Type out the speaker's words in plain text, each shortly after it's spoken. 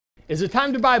Is it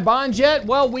time to buy bonds yet?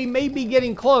 Well, we may be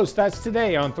getting close. That's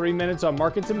today on 3 Minutes on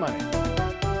Markets and Money.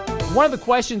 One of the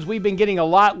questions we've been getting a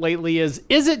lot lately is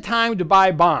it time to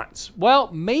buy bonds? Well,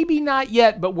 maybe not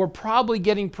yet, but we're probably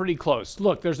getting pretty close.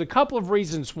 Look, there's a couple of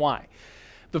reasons why.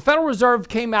 The Federal Reserve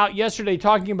came out yesterday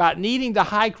talking about needing to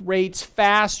hike rates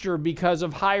faster because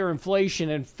of higher inflation.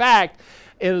 In fact,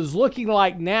 it is looking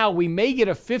like now we may get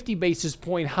a 50 basis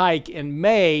point hike in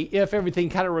May if everything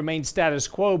kind of remains status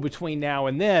quo between now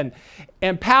and then.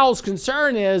 And Powell's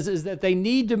concern is that they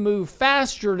need to move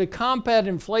faster to combat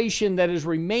inflation that is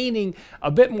remaining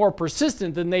a bit more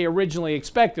persistent than they originally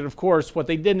expected. Of course, what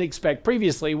they didn't expect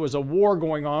previously was a war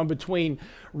going on between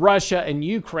Russia and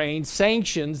Ukraine,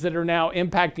 sanctions that are now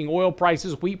impacting oil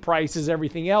prices, wheat prices,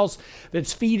 everything else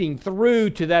that's feeding through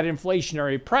to that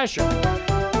inflationary pressure.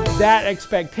 That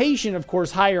expectation, of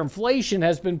course, higher inflation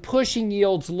has been pushing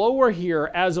yields lower here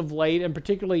as of late, and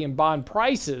particularly in bond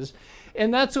prices.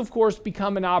 And that's, of course,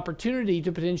 become an opportunity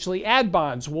to potentially add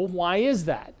bonds. Well, why is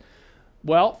that?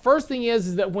 Well, first thing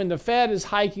is that when the Fed is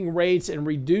hiking rates and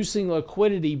reducing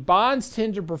liquidity, bonds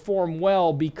tend to perform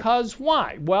well because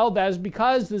why? Well, that is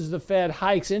because as the Fed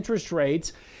hikes interest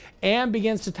rates and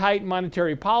begins to tighten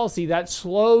monetary policy, that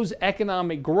slows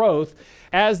economic growth.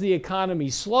 As the economy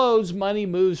slows, money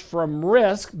moves from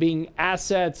risk, being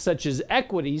assets such as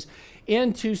equities,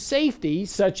 into safety,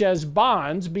 such as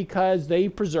bonds, because they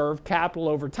preserve capital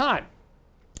over time.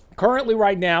 Currently,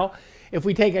 right now, if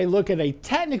we take a look at a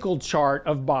technical chart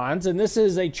of bonds, and this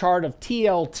is a chart of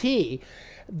TLT,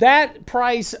 that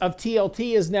price of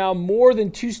TLT is now more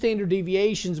than 2 standard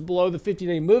deviations below the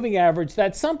 50-day moving average.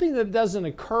 That's something that doesn't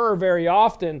occur very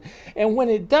often. And when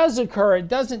it does occur, it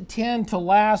doesn't tend to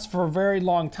last for a very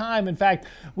long time. In fact,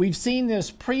 we've seen this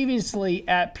previously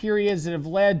at periods that have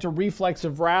led to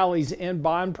reflexive rallies in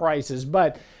bond prices.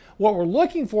 But what we're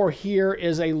looking for here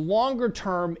is a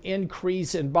longer-term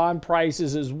increase in bond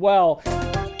prices as well.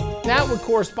 That would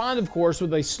correspond, of course,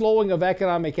 with a slowing of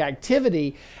economic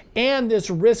activity and this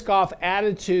risk-off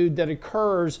attitude that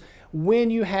occurs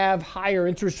when you have higher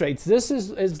interest rates. This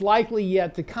is likely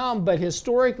yet to come, but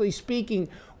historically speaking,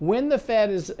 when the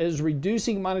Fed is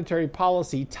reducing monetary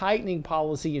policy, tightening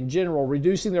policy in general,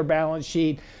 reducing their balance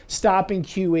sheet, stopping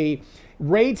QE,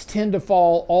 rates tend to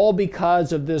fall all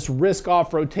because of this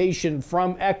risk-off rotation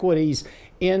from equities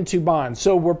into bonds.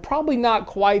 So we're probably not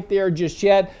quite there just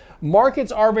yet.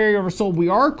 Markets are very oversold. We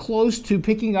are close to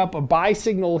picking up a buy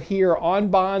signal here on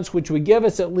bonds, which would give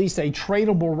us at least a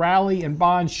tradable rally in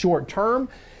bonds short term.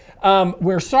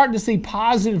 We're starting to see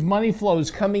positive money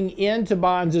flows coming into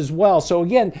bonds as well. So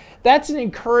again, that's an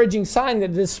encouraging sign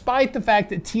that despite the fact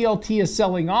that TLT is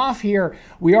selling off here,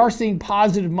 we are seeing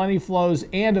positive money flows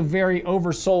and a very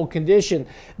oversold condition.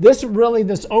 This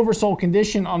oversold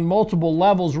condition on multiple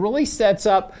levels really sets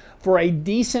up for a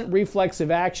decent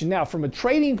reflexive action. Now, from a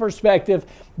trading perspective,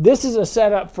 this is a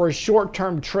setup for a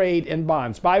short-term trade in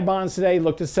bonds. Buy bonds today,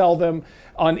 look to sell them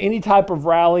on any type of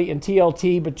rally in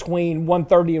TLT between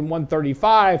 130 and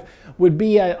 135 would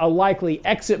be a likely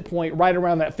exit point right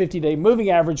around that 50-day moving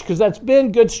average, because that's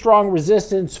been good, strong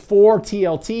resistance for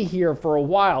TLT here for a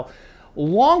while.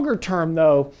 Longer term,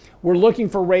 though, we're looking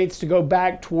for rates to go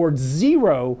back towards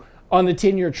zero on the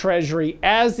 10-year Treasury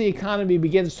as the economy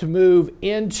begins to move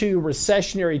into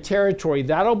recessionary territory.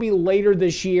 That'll be later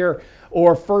this year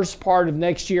or first part of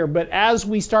next year. But as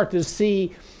we start to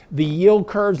see the yield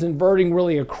curves inverting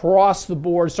really across the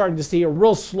board, starting to see a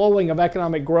real slowing of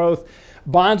economic growth,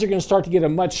 bonds are going to start to get a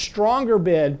much stronger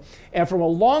bid. And from a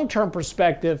long-term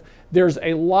perspective, there's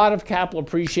a lot of capital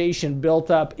appreciation built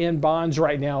up in bonds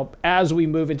right now as we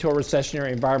move into a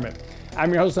recessionary environment.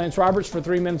 I'm your host, Lance Roberts, for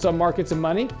 3 Minutes on Markets and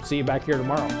Money. See you back here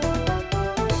tomorrow.